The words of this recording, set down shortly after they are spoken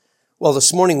Well,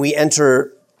 this morning we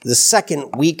enter the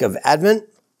second week of Advent,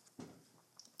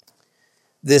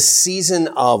 this season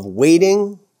of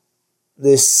waiting,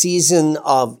 this season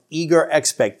of eager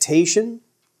expectation,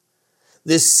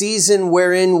 this season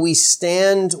wherein we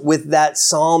stand with that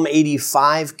Psalm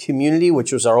 85 community,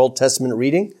 which was our Old Testament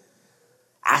reading,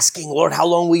 asking, Lord, how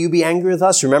long will you be angry with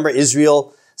us? Remember,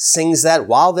 Israel sings that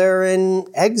while they're in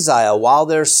exile, while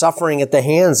they're suffering at the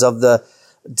hands of the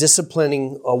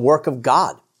disciplining work of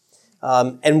God.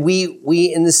 And we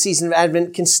in this season of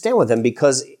Advent can stand with them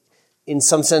because in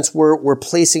some sense we're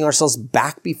placing ourselves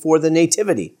back before the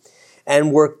nativity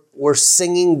and we're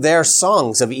singing their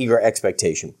songs of eager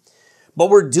expectation.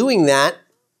 But we're doing that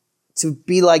to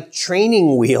be like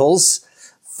training wheels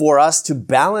for us to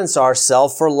balance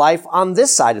ourselves for life on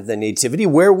this side of the nativity,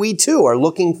 where we too are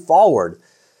looking forward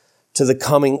to the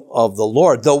coming of the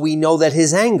Lord, though we know that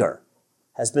his anger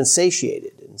has been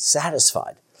satiated and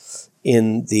satisfied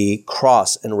in the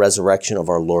cross and resurrection of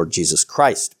our Lord Jesus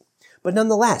Christ. But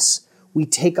nonetheless, we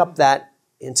take up that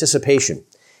anticipation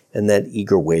and that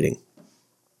eager waiting.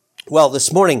 Well,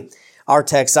 this morning, our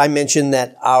text, I mentioned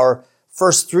that our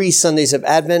first 3 Sundays of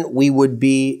Advent, we would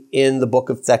be in the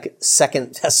book of 2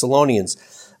 Thessalonians.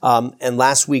 And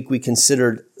last week we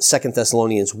considered 2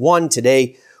 Thessalonians 1.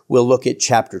 Today we'll look at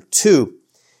chapter 2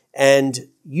 and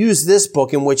use this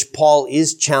book in which Paul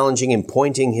is challenging and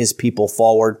pointing his people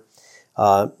forward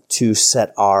to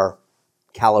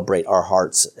calibrate our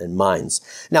hearts and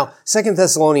minds. Now, 2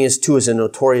 Thessalonians 2 is a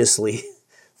notoriously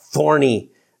thorny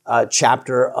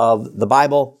chapter of the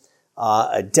Bible,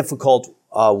 a difficult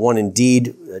one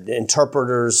indeed.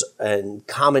 Interpreters and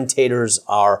commentators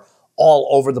are all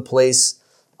over the place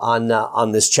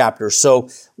on this chapter. So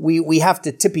we have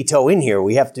to tippy-toe in here.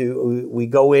 We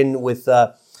go in with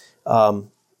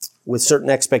certain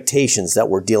expectations that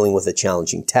we're dealing with a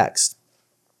challenging text.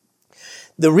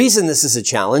 The reason this is a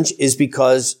challenge is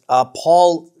because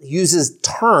Paul uses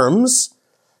terms,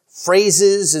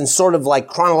 phrases, and sort of like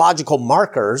chronological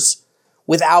markers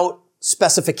without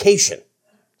specification.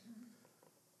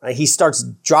 He starts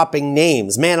dropping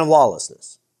names, man of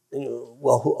lawlessness.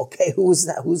 Well, who's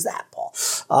that? Who's that, Paul?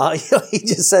 He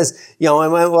just says,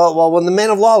 when the man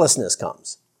of lawlessness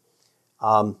comes.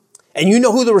 And you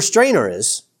know who the restrainer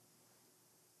is.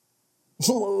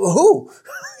 Who?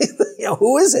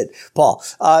 Who is it, Paul?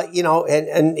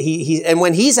 And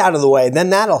when he's out of the way, then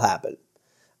that'll happen.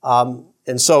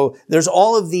 And so there's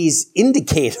all of these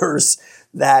indicators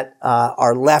that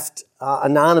are left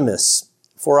anonymous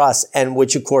for us, and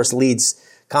which of course leads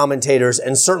commentators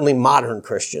and certainly modern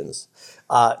Christians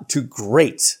to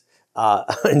great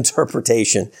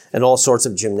interpretation and all sorts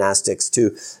of gymnastics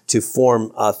to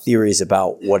form theories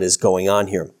about what is going on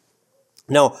here.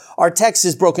 Now, our text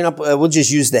is broken up. We'll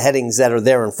just use the headings that are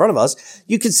there in front of us.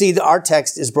 You can see that our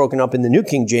text is broken up in the New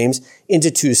King James into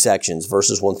 2 sections,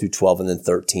 verses 1 through 12 and then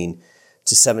 13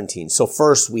 to 17. So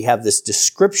first, we have this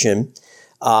description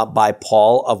by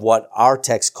Paul of what our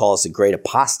text calls the great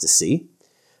apostasy.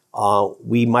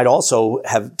 We might also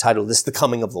have titled this the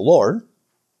coming of the Lord,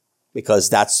 because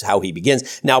that's how he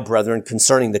begins. Now, brethren,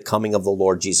 concerning the coming of the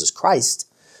Lord Jesus Christ.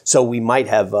 So we might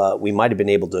have been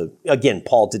able to, again,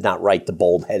 Paul did not write the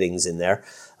bold headings in there.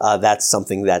 That's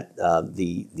something that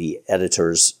the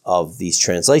editors of these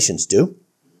translations do.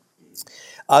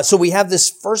 So we have this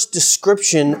first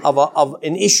description of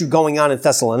an issue going on in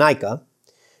Thessalonica,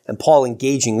 and Paul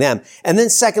engaging them. And then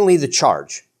secondly, the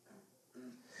charge.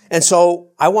 And so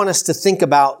I want us to think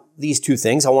about these two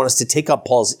things. I want us to take up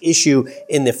Paul's issue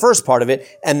in the first part of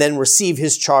it and then receive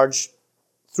his charge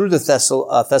through the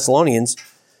Thessalonians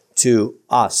to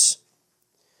us.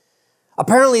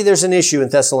 Apparently there's an issue in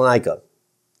Thessalonica.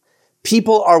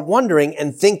 People are wondering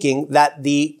and thinking that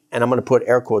and I'm going to put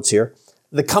air quotes here,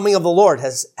 the coming of the Lord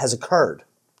has occurred.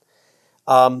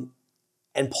 And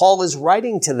Paul is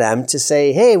writing to them to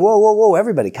say, hey, whoa,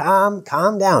 everybody, calm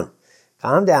down.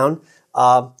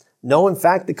 No, in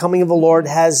fact, the coming of the Lord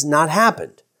has not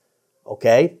happened.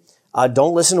 Okay?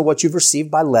 Don't listen to what you've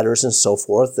received by letters and so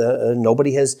forth.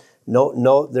 There's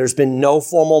been no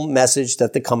formal message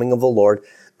that the coming of the Lord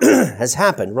has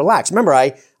happened. Relax. Remember,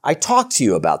 I talked to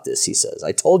you about this, he says.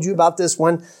 I told you about this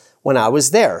when I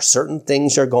was there. Certain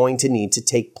things are going to need to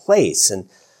take place. And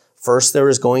first, there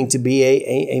is going to be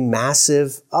a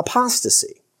massive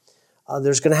apostasy.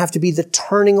 There's going to have to be the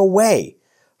turning away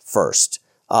first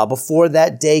before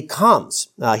that day comes.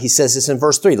 He says this in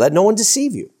verse 3, let no one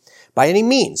deceive you by any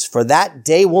means, for that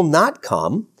day will not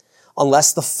come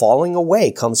unless the falling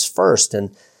away comes first.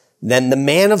 And then the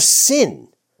man of sin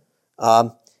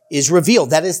is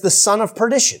revealed. That is the son of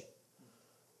perdition.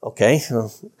 Okay?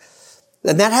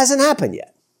 And that hasn't happened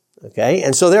yet. Okay?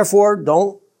 And so therefore,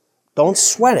 don't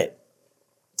sweat it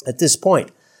at this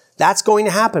point. That's going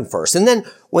to happen first. And then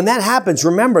when that happens,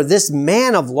 remember, this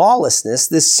man of lawlessness,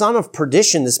 this son of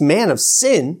perdition, this man of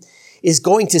sin is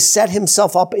going to set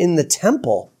himself up in the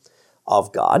temple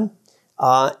of God,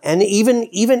 and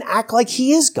even act like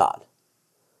he is God.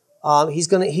 He's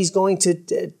going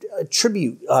to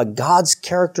attribute God's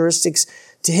characteristics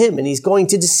to him, and he's going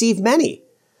to deceive many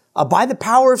by the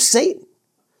power of Satan.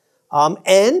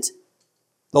 And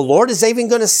the Lord is even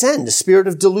going to send a spirit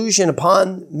of delusion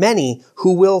upon many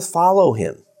who will follow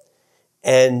him.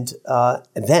 And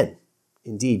then,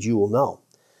 indeed, you will know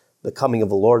the coming of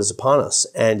the Lord is upon us,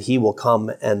 and he will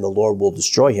come and the Lord will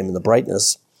destroy him in the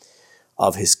brightness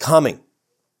of his coming.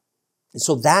 And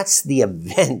so that's the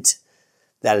event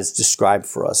that is described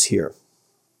for us here.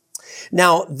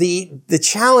 Now, the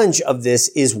challenge of this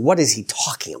is, what is he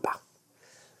talking about?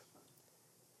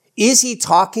 Is he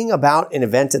talking about an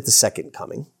event at the second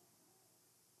coming?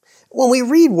 When we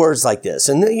read words like this,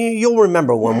 and you'll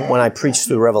remember when I preached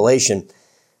through Revelation,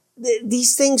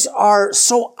 these things are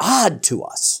so odd to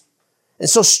us and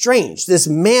so strange. This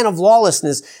man of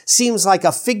lawlessness seems like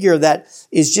a figure that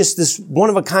is just this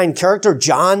one-of-a-kind character.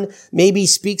 John maybe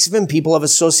speaks of him. People have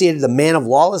associated the man of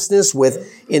lawlessness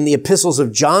in the epistles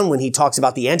of John when he talks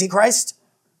about the Antichrist.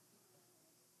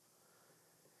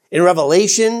 In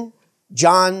Revelation,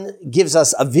 John gives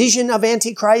us a vision of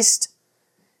Antichrist,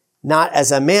 not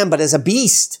as a man, but as a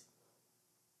beast.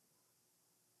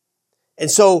 And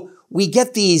so we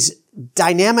get these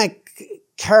dynamic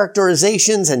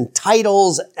characterizations and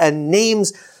titles and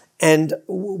names, and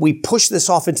we push this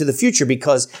off into the future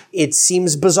because it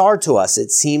seems bizarre to us.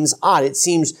 It seems odd. It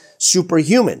seems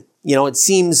superhuman. It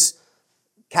seems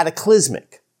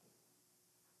cataclysmic.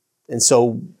 And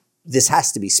so this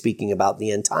has to be speaking about the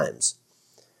end times.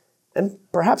 And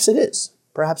perhaps it is.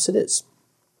 Perhaps it is.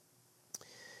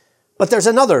 But there's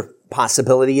another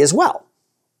possibility as well.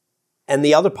 And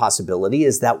the other possibility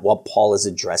is that what Paul is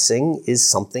addressing is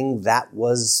something that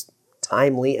was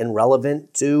timely and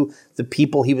relevant to the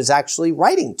people he was actually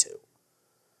writing to.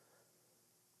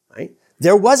 Right?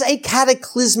 There was a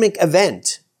cataclysmic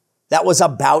event that was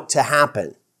about to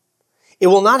happen. It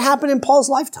will not happen in Paul's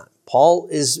lifetime. Paul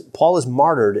is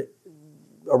martyred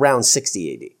around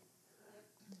 60 AD.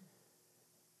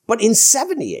 But in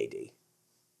 70 AD,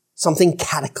 something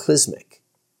cataclysmic,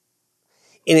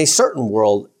 in a certain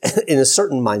world, in a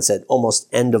certain mindset, almost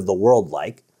end of the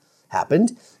world-like,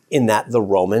 happened in that the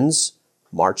Romans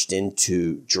marched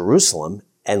into Jerusalem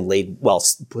and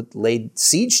laid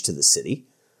siege to the city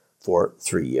for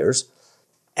 3 years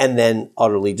and then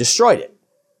utterly destroyed it.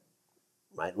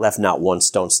 Right? Left not one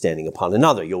stone standing upon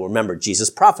another. You'll remember Jesus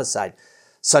prophesied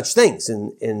such things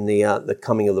in the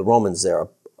coming of the Romans there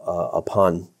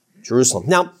upon Jerusalem.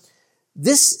 Now,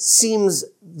 this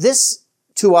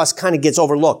to us kind of gets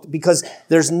overlooked because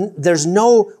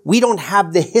we don't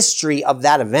have the history of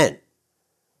that event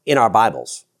in our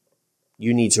Bibles.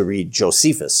 You need to read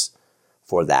Josephus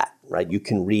for that, right? You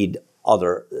can read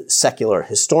other secular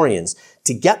historians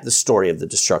to get the story of the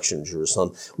destruction of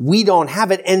Jerusalem. We don't have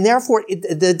it, and therefore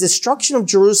the destruction of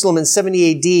Jerusalem in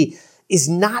 70 AD is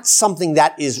not something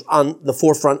that is on the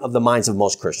forefront of the minds of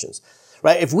most Christians.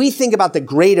 Right? If we think about the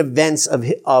great events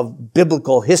of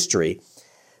biblical history,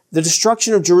 the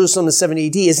destruction of Jerusalem in 70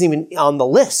 AD isn't even on the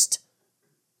list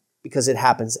because it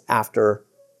happens after,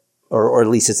 or at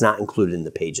least it's not included in the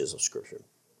pages of Scripture.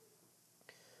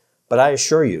 But I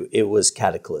assure you, it was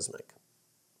cataclysmic.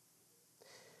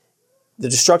 The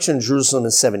destruction of Jerusalem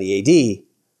in 70 AD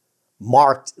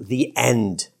marked the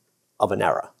end of an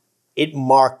era. It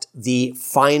marked the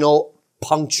final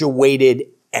punctuated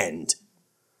end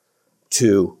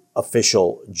to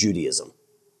official Judaism,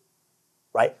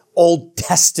 right? Old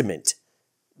Testament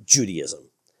Judaism.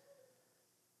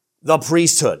 The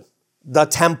priesthood, the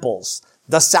temples,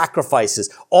 the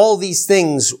sacrifices, all these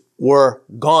things were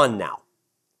gone now.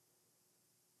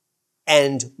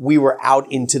 And we were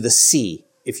out into the sea,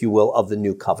 if you will, of the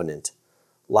new covenant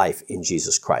life in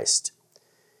Jesus Christ.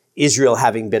 Israel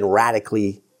having been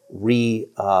radically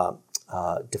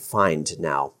defined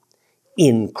now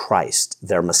in Christ,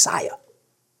 their Messiah.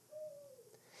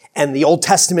 And the Old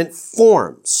Testament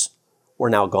forms were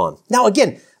now gone. Now,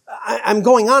 again, I'm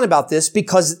going on about this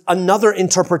because another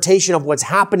interpretation of what's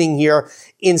happening here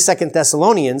in 2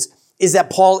 Thessalonians is that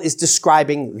Paul is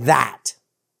describing that.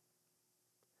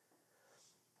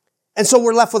 And so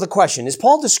we're left with a question. Is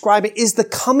Paul describing, is the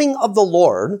coming of the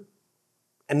Lord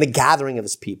and the gathering of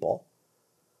his people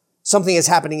something that's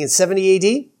happening in 70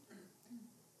 AD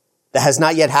that has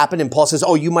not yet happened? And Paul says,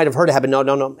 oh, you might have heard it happen. No,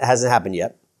 it hasn't happened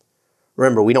yet.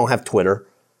 Remember, we don't have Twitter.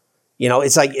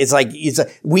 It's like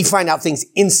we find out things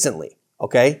instantly,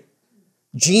 okay?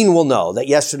 Gene will know that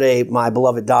yesterday my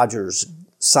beloved Dodgers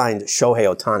signed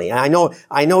Shohei Ohtani. And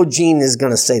I know Gene is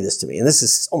going to say this to me, and this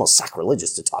is almost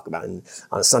sacrilegious to talk about on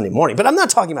a Sunday morning, but I'm not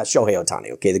talking about Shohei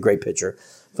Ohtani, okay, the great pitcher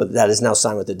that is now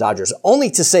signed with the Dodgers, only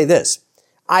to say this.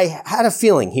 I had a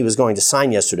feeling he was going to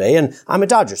sign yesterday, and I'm a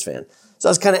Dodgers fan. So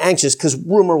I was kind of anxious because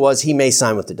rumor was he may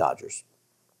sign with the Dodgers.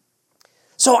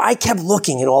 So I kept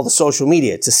looking at all the social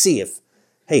media to see if,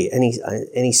 hey,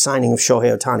 any signing of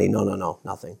Shohei Ohtani? No,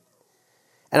 nothing.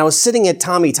 And I was sitting at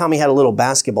Tommy. Tommy had a little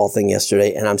basketball thing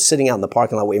yesterday, and I'm sitting out in the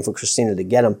parking lot waiting for Christina to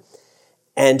get him.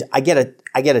 And I get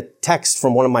a text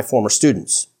from one of my former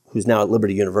students who's now at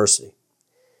Liberty University.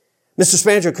 Mr.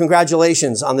 Spanger,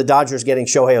 congratulations on the Dodgers getting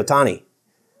Shohei Ohtani.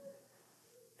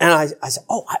 And I said,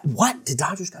 what? The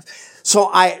Dodgers got?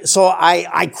 So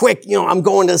I quick, I'm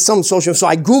going to some social, so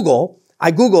I Google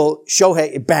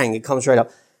Shohei, bang, it comes right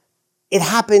up. It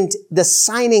happened, the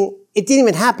signing, it didn't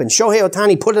even happen. Shohei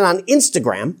Ohtani put it on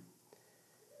Instagram.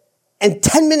 And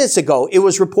 10 minutes ago, it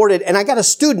was reported, and I got a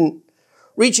student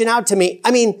reaching out to me.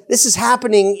 I mean, this is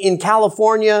happening in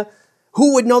California.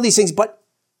 Who would know these things? But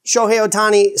Shohei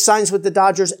Ohtani signs with the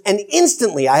Dodgers, and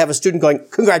instantly I have a student going,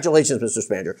 congratulations, Mr.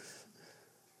 Spanger.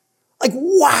 Like,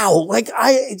 wow. Like,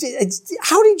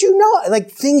 how did you know? Like,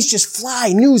 things just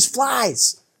fly. News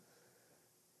flies.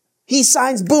 He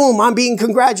signs, boom, I'm being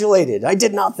congratulated. I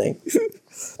did nothing.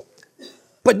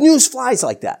 But news flies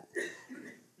like that.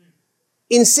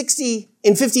 In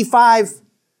 55,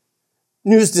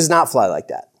 news does not fly like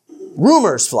that.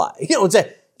 Rumors fly. It's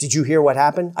did you hear what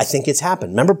happened? I think it's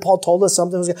happened. Remember Paul told us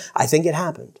something was I think it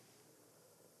happened.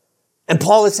 And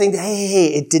Paul is saying, hey,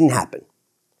 it didn't happen.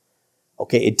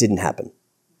 Okay, it didn't happen.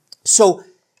 So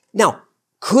now,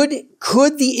 could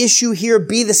the issue here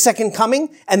be the second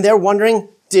coming? And they're wondering,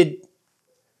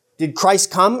 did Christ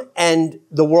come and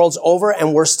the world's over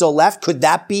and we're still left? Could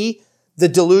that be the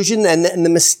delusion and the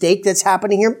mistake that's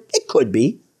happening here? It could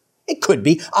be. It could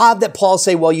be. Odd that Paul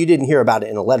say, well, you didn't hear about it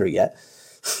in a letter yet.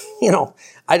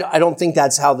 I don't think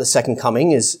that's how the second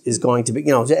coming is going to be.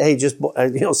 Hey, just,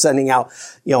 sending out,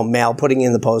 mail, putting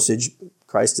in the postage.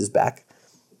 Christ is back.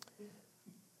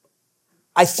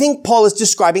 I think Paul is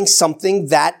describing something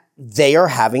that they are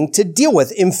having to deal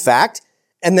with. In fact,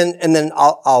 and then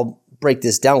I'll break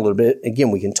this down a little bit. Again,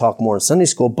 we can talk more in Sunday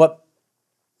school, but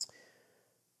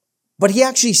he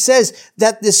actually says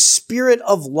that the spirit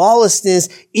of lawlessness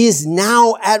is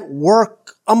now at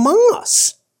work among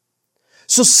us.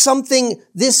 So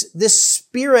this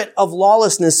spirit of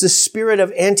lawlessness, this spirit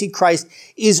of Antichrist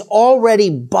is already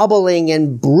bubbling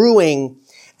and brewing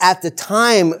at the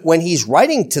time when he's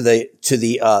writing to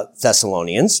the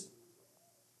Thessalonians.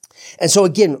 And so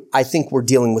again, I think we're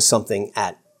dealing with something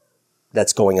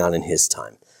that's going on in his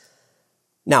time.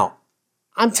 Now,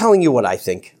 I'm telling you what I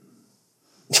think.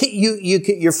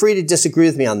 You're free to disagree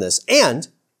with me on this. And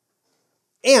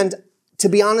to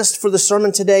be honest, for the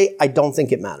sermon today, I don't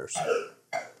think it matters.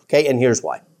 Okay, and here's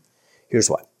why.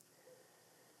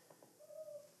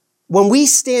 When we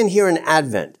stand here in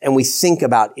Advent and we think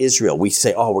about Israel, we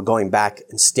say, we're going back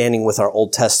and standing with our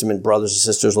Old Testament brothers and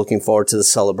sisters looking forward to the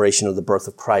celebration of the birth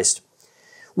of Christ.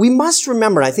 We must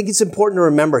remember, and I think it's important to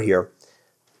remember here,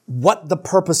 what the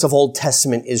purpose of Old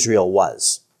Testament Israel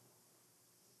was.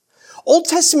 Old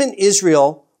Testament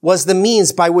Israel was the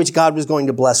means by which God was going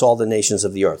to bless all the nations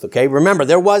of the earth, okay? Remember,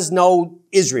 there was no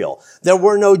Israel. There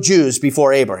were no Jews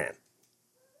before Abraham,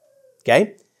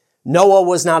 okay? Noah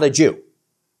was not a Jew.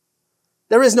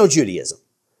 There is no Judaism.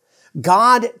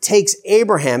 God takes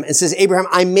Abraham and says, Abraham,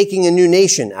 I'm making a new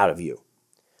nation out of you.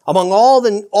 Among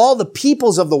all the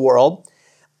peoples of the world,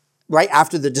 right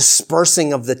after the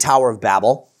dispersing of the Tower of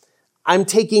Babel, I'm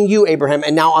taking you, Abraham,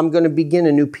 and now I'm going to begin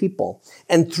a new people.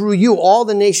 And through you, all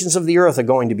the nations of the earth are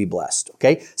going to be blessed,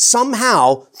 okay?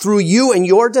 Somehow, through you and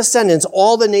your descendants,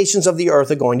 all the nations of the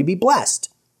earth are going to be blessed.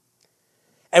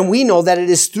 And we know that it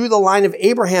is through the line of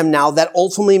Abraham now that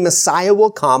ultimately Messiah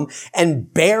will come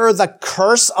and bear the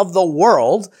curse of the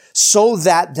world so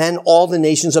that then all the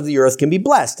nations of the earth can be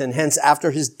blessed. And hence, after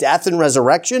his death and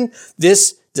resurrection,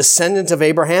 this descendant of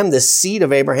Abraham, this seed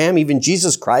of Abraham, even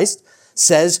Jesus Christ,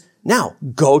 says, now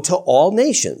go to all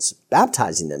nations,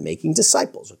 baptizing them, making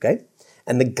disciples, okay?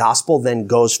 And the gospel then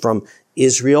goes from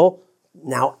Israel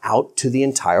now out to the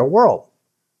entire world.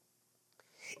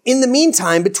 In the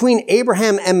meantime, between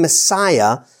Abraham and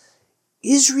Messiah,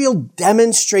 Israel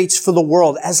demonstrates for the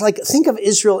world as think of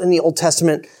Israel in the Old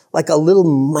Testament like a little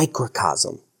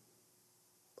microcosm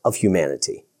of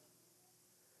humanity.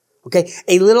 Okay?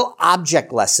 A little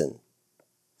object lesson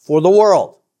for the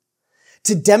world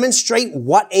to demonstrate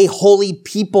what a holy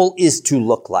people is to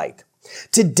look like.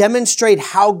 to demonstrate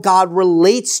how God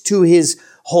relates to his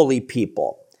holy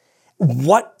people,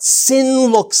 what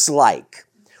sin looks like,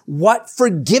 what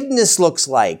forgiveness looks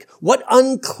like, what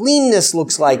uncleanness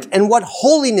looks like, and what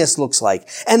holiness looks like.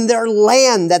 And their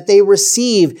land that they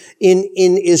receive in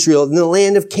Israel, in the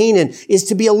land of Canaan, is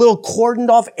to be a little cordoned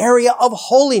off area of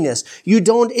holiness. You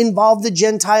don't involve the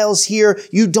Gentiles here.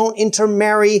 You don't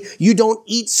intermarry. You don't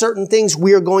eat certain things.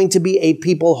 We are going to be a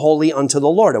people holy unto the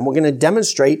Lord. And we're going to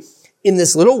demonstrate in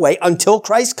this little way until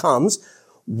Christ comes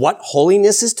what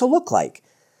holiness is to look like.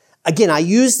 Again, I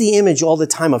use the image all the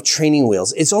time of training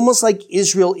wheels. It's almost like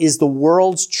Israel is the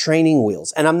world's training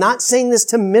wheels. And I'm not saying this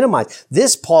to minimize.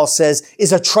 This, Paul says,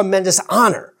 is a tremendous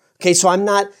honor. Okay, so I'm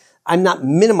not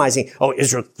minimizing, oh,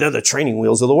 Israel, they're the training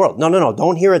wheels of the world. No,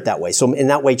 don't hear it that way. So in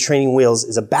that way, training wheels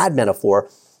is a bad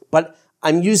metaphor. But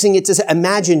I'm using it to say,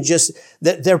 imagine just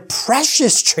that they're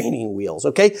precious training wheels,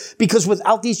 okay? Because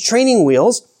without these training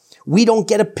wheels, we don't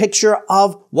get a picture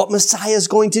of what Messiah is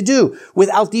going to do.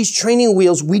 Without these training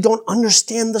wheels, we don't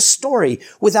understand the story.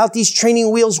 Without these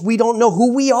training wheels, we don't know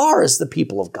who we are as the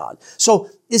people of God. So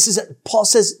Paul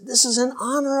says, this is an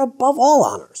honor above all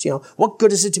honors. You know, what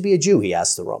good is it to be a Jew? He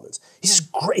asked the Romans. He says,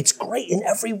 great, it's great in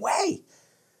every way.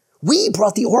 We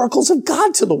brought the oracles of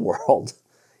God to the world.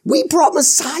 We brought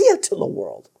Messiah to the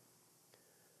world.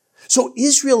 So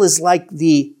Israel is like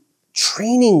the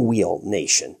training wheel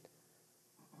nation.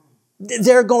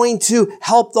 They're going to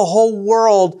help the whole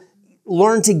world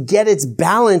learn to get its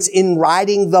balance in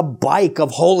riding the bike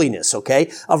of holiness,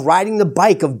 okay? Of riding the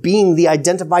bike of being the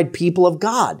identified people of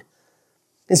God.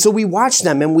 And so we watch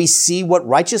them and we see what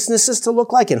righteousness is to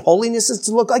look like and holiness is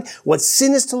to look like, what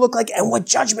sin is to look like, and what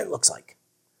judgment looks like.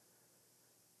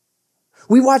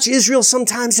 We watch Israel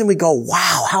sometimes and we go,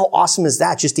 wow, how awesome is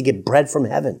that just to get bread from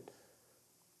heaven?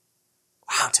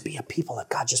 Wow, to be a people that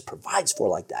God just provides for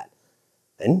like that.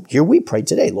 And here we pray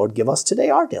today, Lord, give us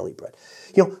today our daily bread.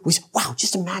 You know, we say, wow,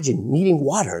 just imagine needing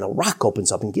water and a rock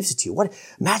opens up and gives it to you.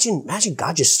 Imagine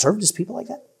God just served his people like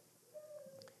that.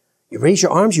 You raise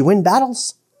your arms, you win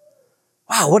battles.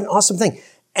 Wow, what an awesome thing.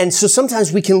 And so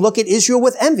sometimes we can look at Israel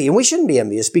with envy, and we shouldn't be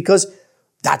envious because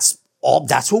that's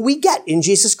what we get in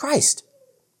Jesus Christ.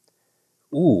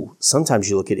 Ooh, sometimes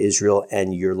you look at Israel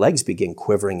and your legs begin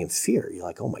quivering in fear. You're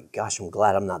like, oh my gosh, I'm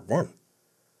glad I'm not them.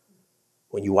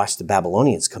 When you watch the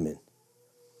Babylonians come in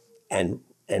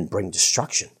and bring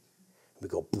destruction. We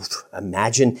go, poof.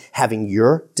 Imagine having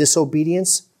your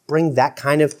disobedience bring that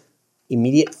kind of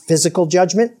immediate physical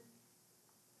judgment.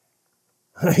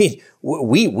 I mean,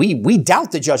 we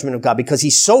doubt the judgment of God because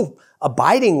he's so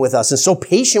abiding with us and so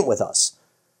patient with us.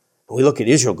 And we look at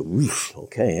Israel and go,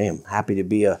 okay, I'm happy to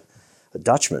be a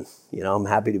Dutchman. You know, I'm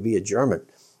happy to be a German.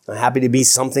 I'm happy to be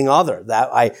something other. That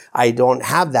I don't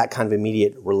have that kind of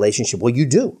immediate relationship. Well, you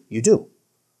do.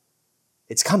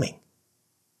 It's coming.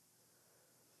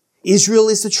 Israel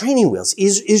is the training wheels.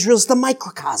 Israel's the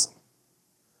microcosm.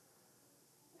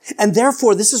 And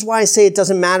therefore, this is why I say it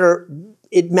doesn't matter.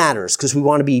 It matters because we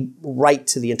want to be right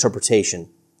to the interpretation.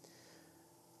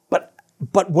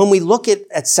 But when we look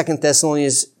at 2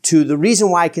 Thessalonians 2, the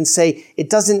reason why I can say it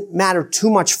doesn't matter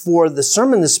too much for the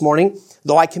sermon this morning,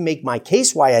 though I can make my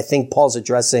case why I think Paul's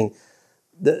addressing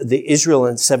the Israel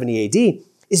in 70 AD,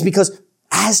 is because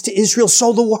as to Israel,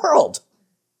 so the world.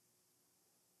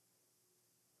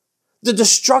 The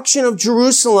destruction of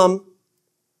Jerusalem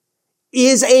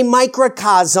is a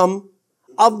microcosm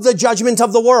of the judgment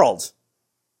of the world.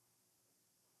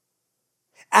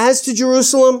 As to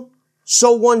Jerusalem,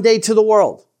 so one day to the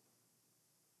world.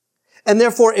 And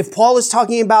therefore, if Paul is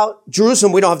talking about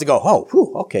Jerusalem, we don't have to go, oh,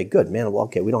 whew, okay, good, man. Well,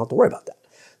 okay, we don't have to worry about that.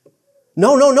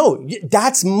 No.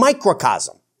 That's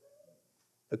microcosm.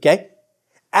 Okay?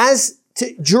 As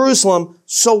to Jerusalem,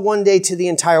 so one day to the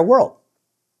entire world.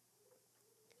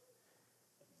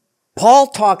 Paul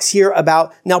talks here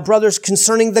about, now brothers,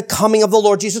 concerning the coming of the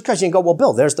Lord Jesus Christ. And you go, well,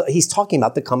 Bill, he's talking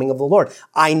about the coming of the Lord.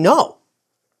 I know.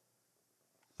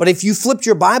 But if you flipped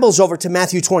your Bibles over to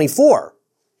Matthew 24,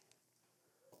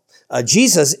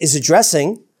 Jesus is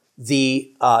addressing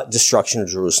the destruction of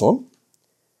Jerusalem.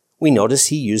 We notice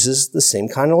he uses the same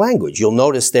kind of language. You'll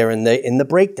notice there in the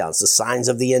breakdowns, the signs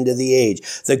of the end of the age,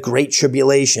 the great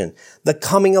tribulation, the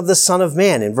coming of the Son of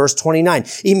Man in verse 29.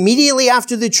 Immediately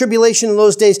after the tribulation in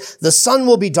those days, the sun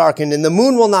will be darkened and the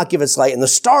moon will not give its light and the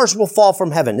stars will fall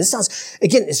from heaven. This sounds,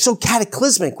 again, it's so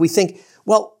cataclysmic. We think,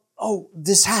 well,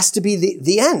 this has to be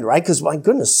the end, right? Because my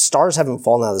goodness, stars haven't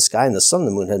fallen out of the sky and the sun and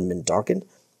the moon haven't been darkened.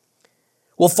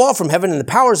 Will fall from heaven and the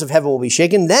powers of heaven will be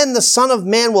shaken. Then the Son of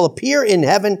Man will appear in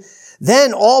heaven.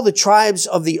 Then all the tribes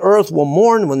of the earth will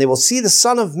mourn when they will see the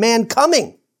Son of Man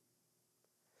coming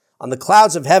on the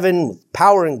clouds of heaven with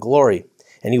power and glory.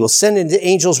 And he will send in the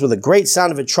angels with a great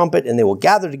sound of a trumpet, and they will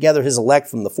gather together his elect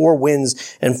from the four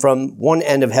winds and from one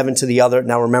end of heaven to the other.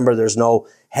 Now remember, there's no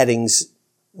headings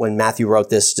when Matthew wrote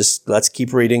this. Just let's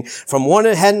keep reading. From one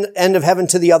end of heaven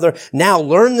to the other. Now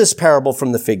learn this parable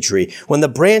from the fig tree. When the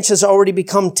branch has already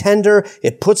become tender,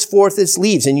 it puts forth its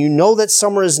leaves, and you know that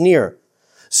summer is near.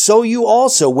 So you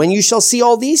also, when you shall see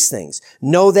all these things,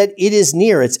 know that it is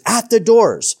near. It's at the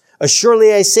doors.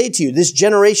 Assuredly, I say to you, this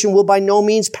generation will by no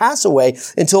means pass away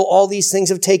until all these things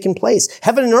have taken place.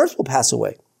 Heaven and earth will pass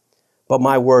away, but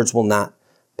my words will not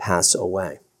pass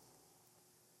away.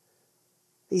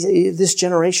 This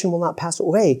generation will not pass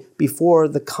away before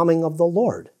the coming of the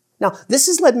Lord. Now, this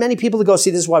has led many people to go,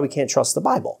 see, this is why we can't trust the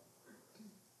Bible.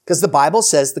 Because the Bible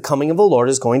says the coming of the Lord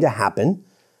is going to happen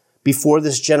before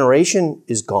this generation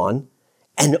is gone.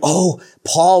 And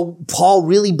Paul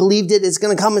really believed it. It's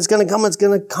going to come, it's going to come, it's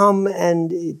going to come.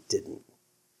 And it didn't.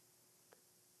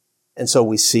 And so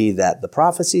we see that the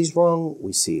prophecy is wrong.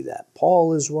 We see that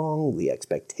Paul is wrong. The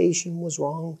expectation was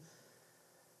wrong.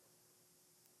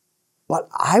 But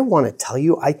I want to tell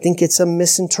you, I think it's a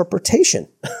misinterpretation.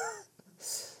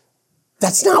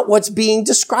 That's not what's being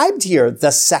described here,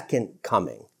 the second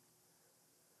coming.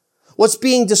 What's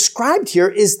being described here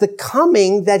is the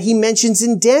coming that he mentions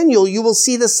in Daniel. You will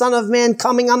see the Son of Man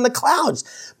coming on the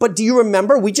clouds. But do you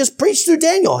remember? We just preached through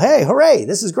Daniel. Hey, hooray,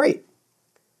 this is great.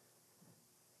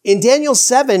 In Daniel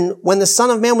 7, when the Son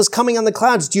of Man was coming on the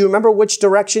clouds, do you remember which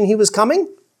direction he was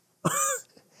coming?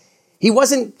 He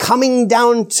wasn't coming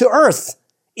down to earth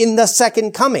in the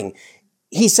second coming.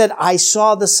 He said, I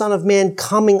saw the Son of Man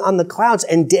coming on the clouds,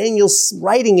 and Daniel's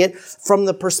writing it from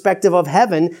the perspective of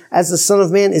heaven as the Son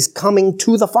of Man is coming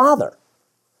to the Father.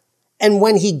 And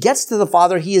when he gets to the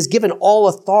Father, he is given all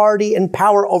authority and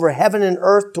power over heaven and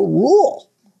earth to rule.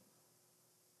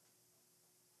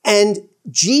 And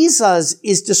Jesus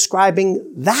is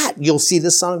describing that. You'll see the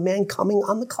Son of Man coming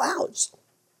on the clouds.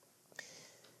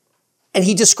 And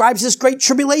he describes this great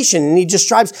tribulation, and he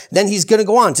describes, then he's going to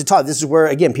go on to talk. This is where,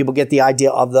 again, people get the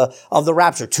idea of the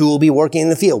rapture. Two will be working in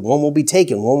the field. One will be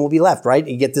taken. One will be left, right?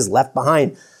 You get this left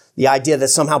behind. The idea that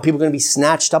somehow people are going to be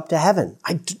snatched up to heaven.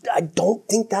 I don't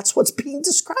think that's what's being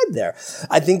described there.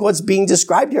 I think what's being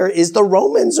described here is the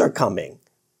Romans are coming.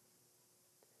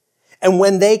 And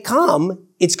when they come,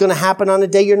 it's going to happen on a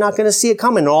day you're not going to see it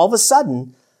coming. And all of a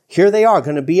sudden, here they are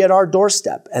going to be at our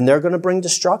doorstep, and they're going to bring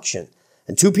destruction.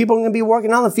 And two people are going to be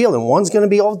working on the field, and one's going to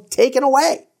be all taken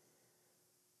away.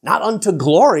 Not unto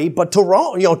glory, but to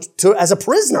Rome, as a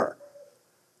prisoner.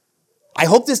 I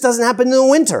hope this doesn't happen in the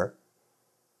winter.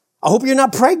 I hope you're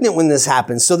not pregnant when this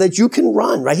happens so that you can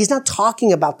run, right? He's not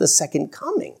talking about the second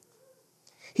coming.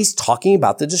 He's talking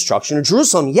about the destruction of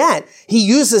Jerusalem, yet he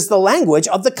uses the language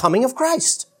of the coming of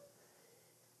Christ.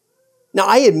 Now,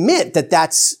 I admit that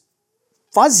that's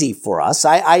fuzzy for us.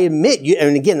 I admit,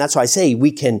 and again, that's why I say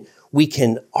we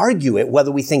can argue it,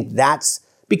 whether we think that's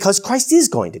because Christ is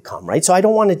going to come, right? So I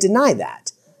don't want to deny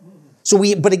that.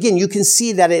 But again, you can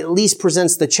see that it at least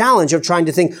presents the challenge of trying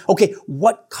to think, okay,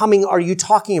 what coming are you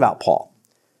talking about, Paul?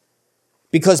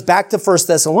 Because back to 1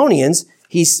 Thessalonians,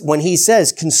 when he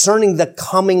says concerning the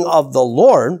coming of the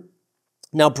Lord,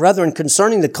 now, brethren,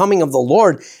 concerning the coming of the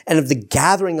Lord and of the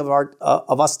gathering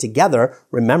of us together,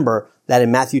 remember that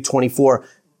in Matthew 24,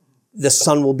 the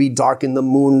sun will be darkened, the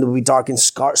moon will be darkened,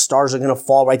 stars are going to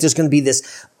fall, right? There's going to be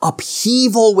this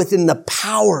upheaval within the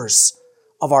powers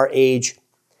of our age.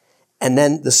 And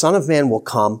then the Son of Man will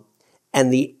come,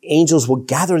 and the angels will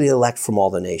gather the elect from all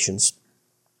the nations,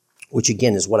 which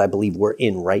again is what I believe we're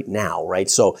in right now, right?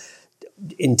 So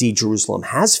indeed, Jerusalem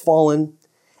has fallen,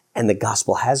 and the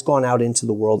gospel has gone out into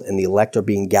the world, and the elect are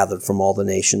being gathered from all the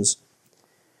nations.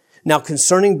 Now,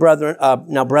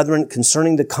 brethren,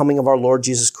 concerning the coming of our Lord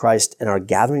Jesus Christ and our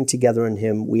gathering together in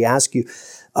him, we ask you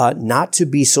not to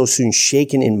be so soon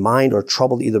shaken in mind or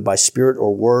troubled either by spirit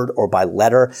or word or by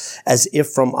letter, as if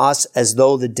from us, as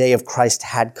though the day of Christ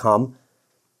had come.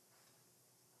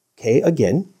 Okay,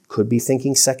 again, could be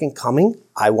thinking second coming.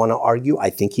 I want to argue, I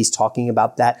think he's talking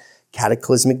about that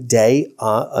cataclysmic day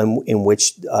in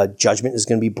which judgment is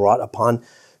going to be brought upon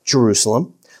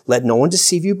Jerusalem. Let no one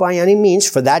deceive you by any means,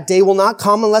 for that day will not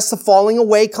come unless the falling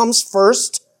away comes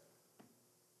first.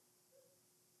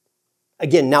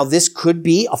 Again, now this could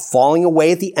be a falling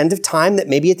away at the end of time, that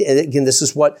maybe again, this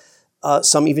is what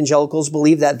some evangelicals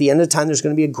believe, that at the end of time there's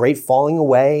going to be a great falling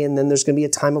away, and then there's going to be a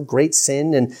time of great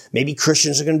sin, and maybe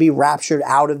Christians are going to be raptured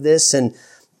out of this, and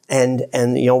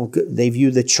they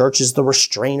view the church as the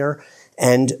restrainer.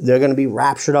 and they're going to be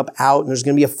raptured up out, and there's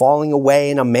going to be a falling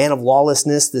away and a man of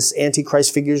lawlessness. This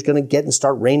Antichrist figure is going to get and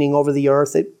start reigning over the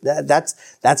earth.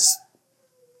 That's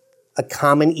a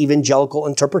common evangelical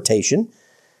interpretation.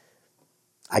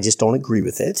 I just don't agree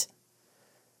with it.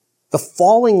 The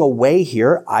falling away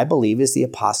here, I believe, is the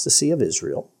apostasy of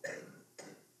Israel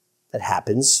that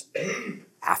happens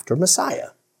after Messiah.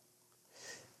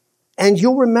 And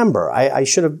you'll remember, I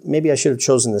should have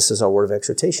chosen this as our word of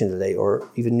exhortation today, or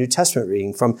even New Testament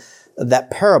reading from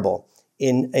that parable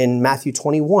in Matthew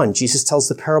 21. Jesus tells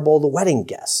the parable of the wedding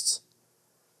guests.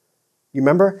 You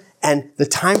remember? And the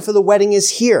time for the wedding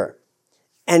is here.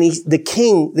 And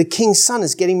the king's son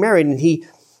is getting married, and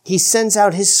he sends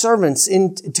out his servants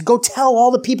to go tell all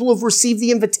the people who've received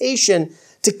the invitation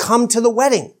to come to the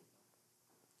wedding.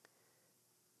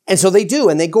 And so they do,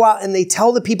 and they go out and they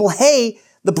tell the people, hey,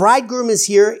 the bridegroom is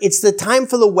here. It's the time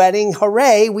for the wedding.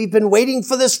 Hooray. We've been waiting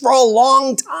for this for a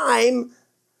long time.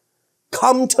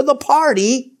 Come to the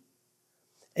party.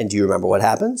 And do you remember what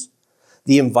happens?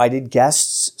 The invited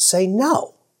guests say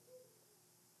no.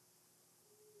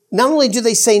 Not only do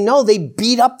they say no, they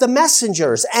beat up the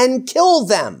messengers and kill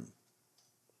them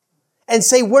and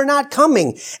say, we're not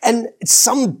coming. And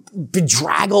some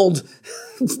bedraggled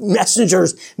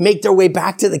messengers make their way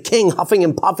back to the king, huffing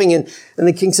and puffing. And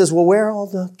the king says, well, where are all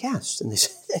the guests? And they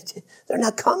say, they're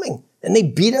not coming. And they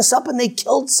beat us up and they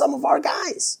killed some of our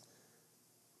guys.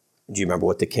 Do you remember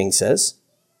what the king says?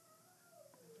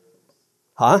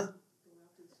 Huh?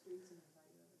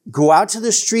 Go out to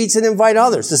the streets and invite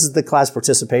others. This is the class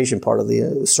participation part of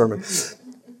the sermon.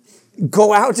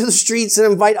 Go out to the streets and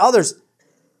invite others.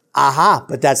 Aha,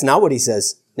 but that's not what he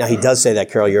says. Now, he does say that,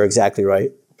 Carol. You're exactly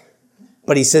right.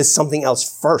 But he says something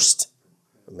else first.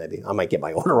 Maybe I might get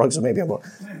my order wrong, so maybe I'm wrong.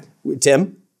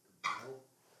 Tim?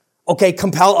 Okay,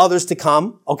 compel others to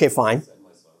come. Okay, fine.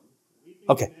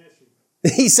 Okay.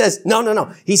 He says,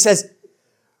 no. He says,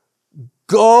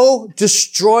 go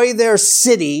destroy their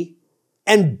city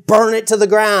and burn it to the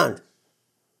ground.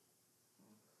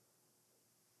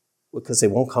 Because they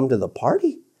won't come to the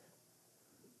party?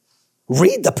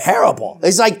 Read the parable.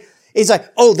 It's like,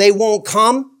 oh, they won't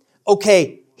come?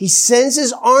 Okay, he sends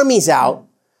his armies out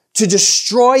to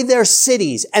destroy their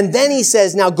cities. And then he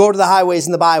says, now go to the highways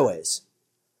and the byways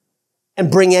and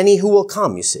bring any who will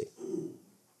come, you see.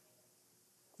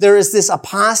 There is this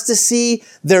apostasy.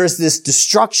 There is this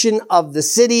destruction of the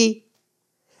city.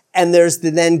 And there's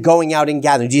the then going out and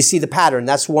gathering. Do you see the pattern?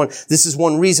 This is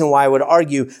one reason why I would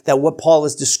argue that what Paul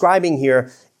is describing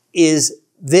here is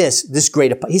this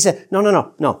great. He said,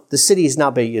 no. The city is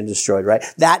not being destroyed, right?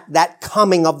 That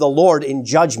coming of the Lord in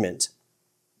judgment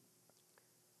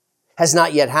has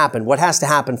not yet happened. What has to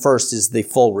happen first is the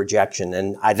full rejection.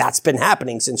 And that's been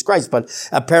happening since Christ. But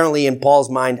apparently in Paul's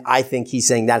mind, I think he's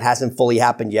saying that hasn't fully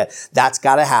happened yet. That's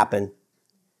got to happen.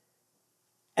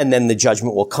 And then the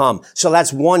judgment will come. So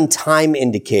that's one time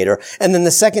indicator. And then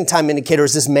the second time indicator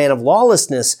is this man of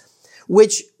lawlessness,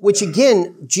 which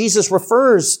again, Jesus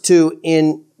refers to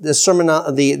in the sermon,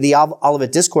 the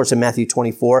Olivet Discourse in Matthew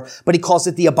 24, but he calls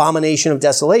it the abomination of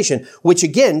desolation, which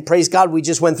again, praise God, we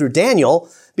just went through Daniel,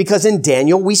 because in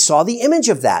Daniel, we saw the image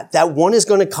of that one is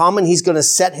going to come and he's going to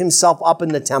set himself up in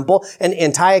the temple. And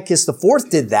Antiochus IV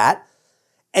did that.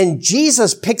 And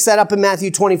Jesus picks that up in Matthew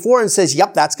 24 and says,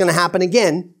 yep, that's going to happen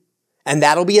again. And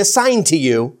that'll be a sign to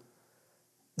you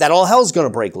that all hell's going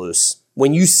to break loose.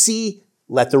 When you see,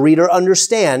 let the reader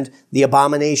understand the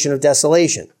abomination of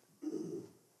desolation.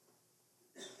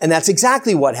 And that's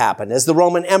exactly what happened as the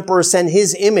Roman emperor sent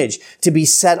his image to be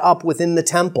set up within the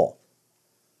temple.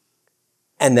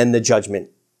 And then the judgment,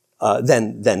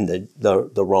 then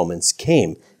the Romans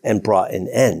came and brought an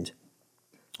end.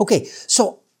 Okay,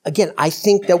 so again, I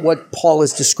think that what Paul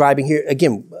is describing here,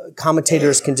 again,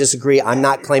 commentators can disagree. I'm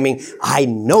not claiming I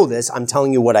know this. I'm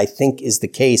telling you what I think is the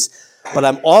case. But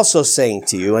I'm also saying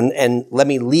to you, and let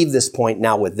me leave this point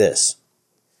now with this.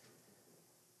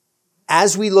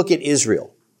 As we look at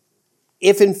Israel,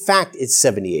 if in fact it's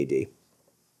 70 AD,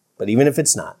 but even if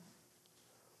it's not,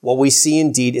 what we see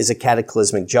indeed is a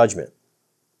cataclysmic judgment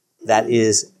that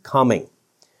is coming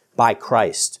by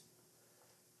Christ.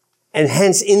 And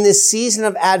hence, in this season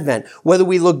of Advent, whether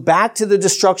we look back to the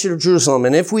destruction of Jerusalem,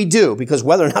 and if we do, because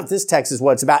whether or not this text is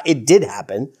what it's about, it did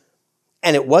happen,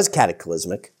 and it was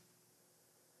cataclysmic,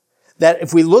 that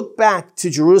if we look back to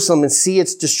Jerusalem and see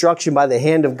its destruction by the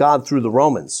hand of God through the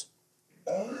Romans,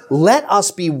 let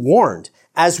us be warned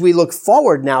as we look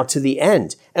forward now to the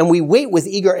end, and we wait with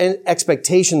eager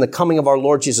expectation the coming of our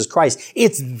Lord Jesus Christ.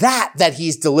 It's that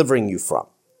he's delivering you from.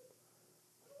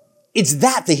 It's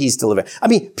that he's delivering. I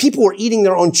mean, people were eating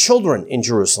their own children in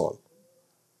Jerusalem.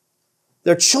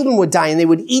 Their children would die and they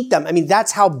would eat them. I mean,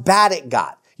 that's how bad it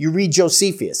got. You read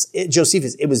Josephus,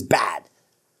 it was bad.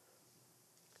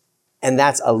 And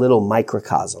that's a little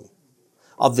microcosm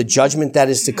of the judgment that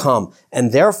is to come.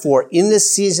 And therefore, in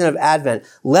this season of Advent,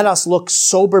 let us look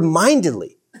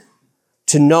sober-mindedly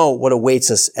to know what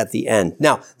awaits us at the end.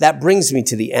 Now, that brings me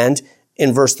to the end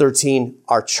in verse 13,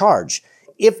 our charge.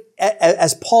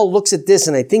 As Paul looks at this,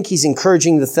 and I think he's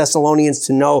encouraging the Thessalonians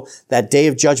to know that day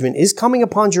of judgment is coming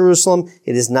upon Jerusalem.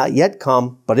 It has not yet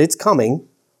come, but it's coming.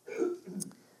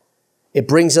 It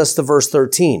brings us to verse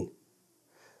 13.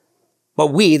 But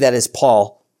we, that is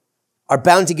Paul, are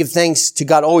bound to give thanks to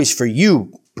God always for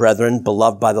you, brethren,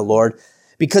 beloved by the Lord,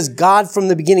 because God from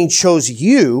the beginning chose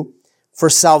you for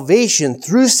salvation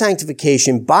through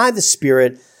sanctification by the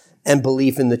Spirit and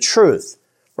belief in the truth.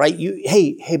 Right?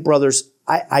 Hey, brothers,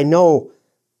 I know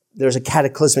there's a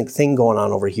cataclysmic thing going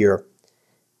on over here.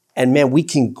 And man, we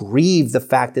can grieve the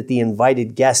fact that the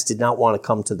invited guests did not want to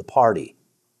come to the party.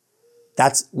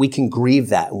 We can grieve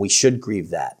that, and we should grieve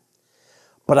that.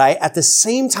 But at the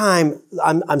same time,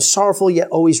 I'm sorrowful yet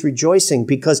always rejoicing,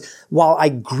 because while I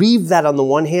grieve that on the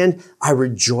one hand, I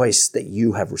rejoice that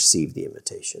you have received the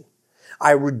invitation.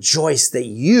 I rejoice that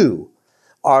you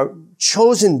are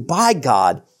chosen by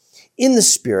God in the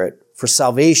Spirit for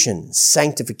salvation,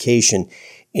 sanctification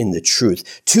in the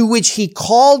truth, to which he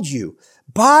called you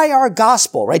by our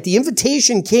gospel, right? The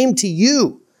invitation came to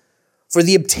you for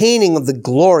the obtaining of the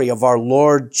glory of our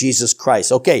Lord Jesus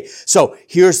Christ. Okay, so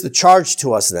here's the charge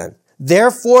to us then.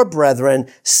 Therefore,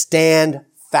 brethren, stand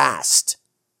fast.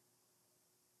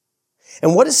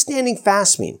 And what does standing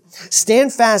fast mean?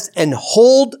 Stand fast and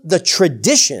hold the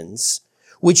traditions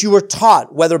which you were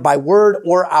taught, whether by word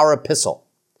or our epistle.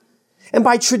 And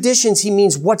by traditions, he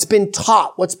means what's been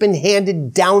taught, what's been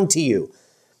handed down to you.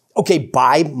 Okay,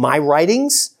 by my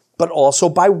writings, but also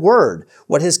by word,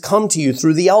 what has come to you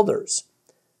through the elders.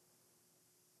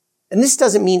 And this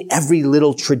doesn't mean every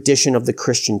little tradition of the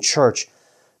Christian church,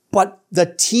 but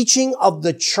the teaching of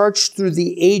the church through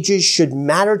the ages should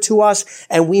matter to us,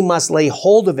 and we must lay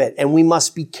hold of it, and we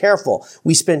must be careful.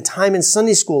 We spent time in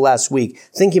Sunday school last week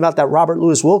thinking about that Robert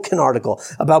Louis Wilkin article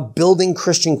about building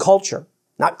Christian culture,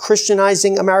 not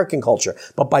Christianizing American culture,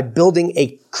 but by building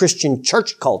a Christian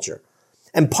church culture.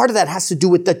 And part of that has to do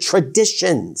with the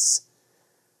traditions.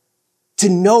 To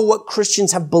know what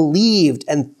Christians have believed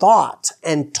and thought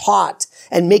and taught,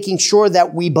 and making sure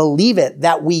that we believe it,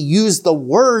 that we use the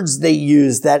words they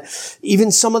use, that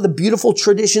even some of the beautiful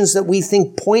traditions that we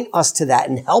think point us to that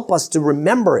and help us to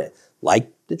remember it,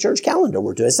 like the church calendar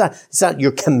we're doing. It's not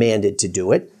you're commanded to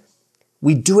do it.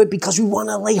 We do it because we want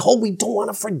to lay hold. We don't want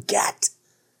to forget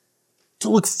to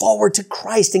look forward to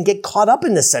Christ and get caught up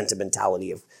in the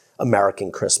sentimentality of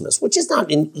American Christmas, which is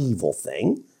not an evil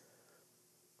thing.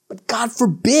 But God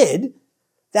forbid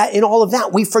that in all of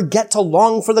that, we forget to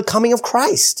long for the coming of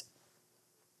Christ.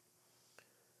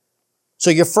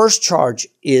 So your first charge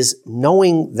is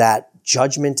knowing that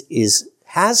judgment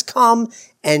has come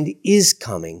and is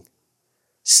coming.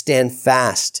 Stand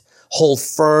fast. Hold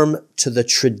firm to the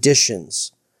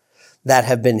traditions that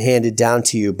have been handed down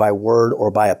to you by word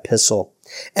or by epistle.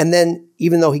 And then,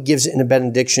 even though he gives it in a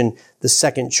benediction, the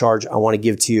second charge I want to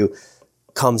give to you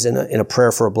comes in a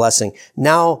prayer for a blessing.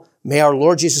 Now, may our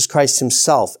Lord Jesus Christ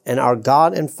himself and our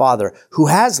God and Father, who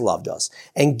has loved us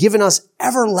and given us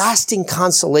everlasting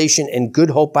consolation and good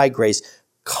hope by grace,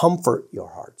 comfort your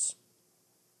hearts.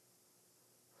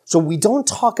 So we don't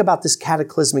talk about this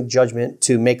cataclysmic judgment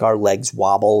to make our legs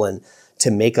wobble and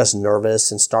to make us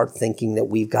nervous and start thinking that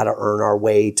we've got to earn our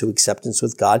way to acceptance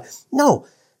with God. No,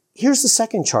 here's the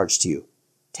second charge to you.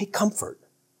 Take comfort.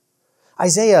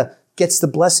 Isaiah gets the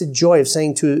blessed joy of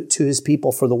saying to his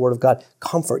people for the word of God,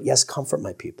 comfort, yes, comfort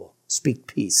my people. Speak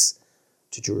peace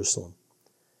to Jerusalem.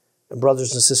 And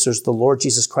brothers and sisters, the Lord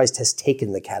Jesus Christ has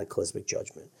taken the cataclysmic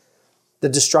judgment. The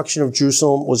destruction of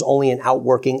Jerusalem was only an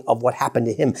outworking of what happened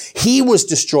to him. He was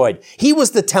destroyed. He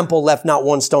was the temple left not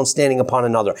one stone standing upon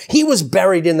another. He was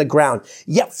buried in the ground.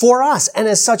 Yet for us, and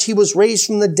as such, he was raised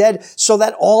from the dead so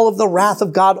that all of the wrath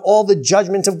of God, all the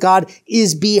judgment of God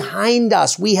is behind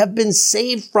us. We have been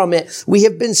saved from it. We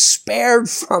have been spared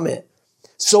from it.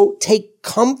 So take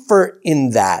comfort in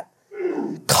that.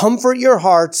 Comfort your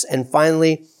hearts, and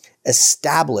finally,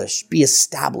 be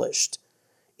established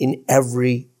in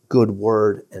every good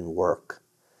word and work.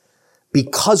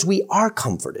 Because we are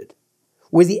comforted.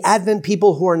 We're the Advent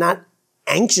people who are not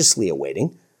anxiously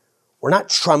awaiting. We're not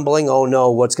trembling, oh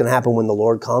no, what's going to happen when the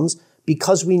Lord comes?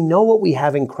 Because we know what we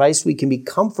have in Christ, we can be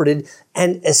comforted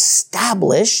and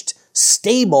established,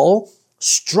 stable,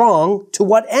 strong, to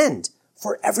what end?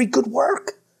 For every good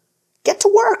work. Get to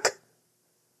work.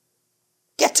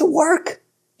 get to work.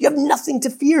 You have nothing to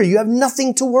fear. You have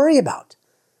nothing to worry about.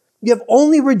 You have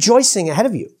only rejoicing ahead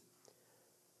of you.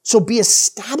 So be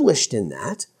established in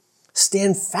that,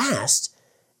 stand fast,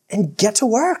 and get to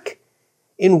work.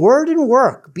 In word and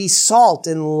work, be salt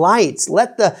and light.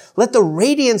 Let the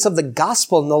radiance of the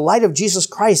gospel and the light of Jesus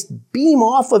Christ beam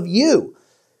off of you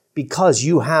because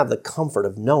you have the comfort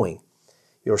of knowing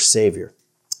your Savior.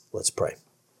 Let's pray.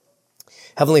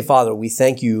 Heavenly Father, we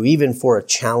thank you even for a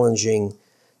challenging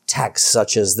text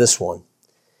such as this one.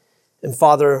 And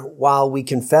Father, while we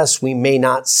confess we may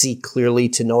not see clearly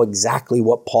to know exactly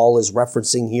what Paul is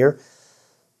referencing here,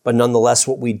 but nonetheless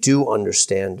what we do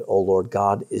understand, O Lord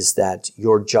God, is that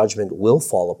your judgment will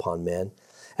fall upon man.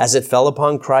 As it fell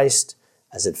upon Christ,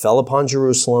 as it fell upon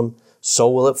Jerusalem, so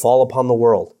will it fall upon the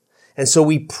world. And so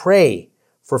we pray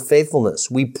for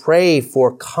faithfulness. We pray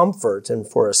for comfort and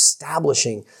for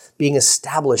being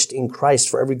established in Christ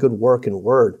for every good work and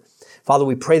word. Father,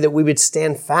 we pray that we would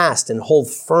stand fast and hold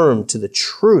firm to the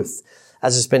truth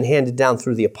as it's been handed down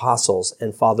through the apostles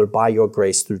and, Father, by your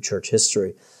grace through church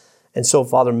history. And so,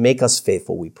 Father, make us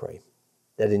faithful, we pray,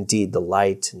 that indeed the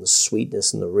light and the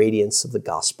sweetness and the radiance of the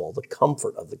gospel, the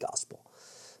comfort of the gospel,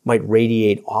 might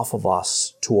radiate off of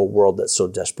us to a world that so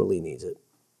desperately needs it.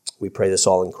 We pray this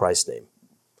all in Christ's name.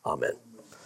 Amen.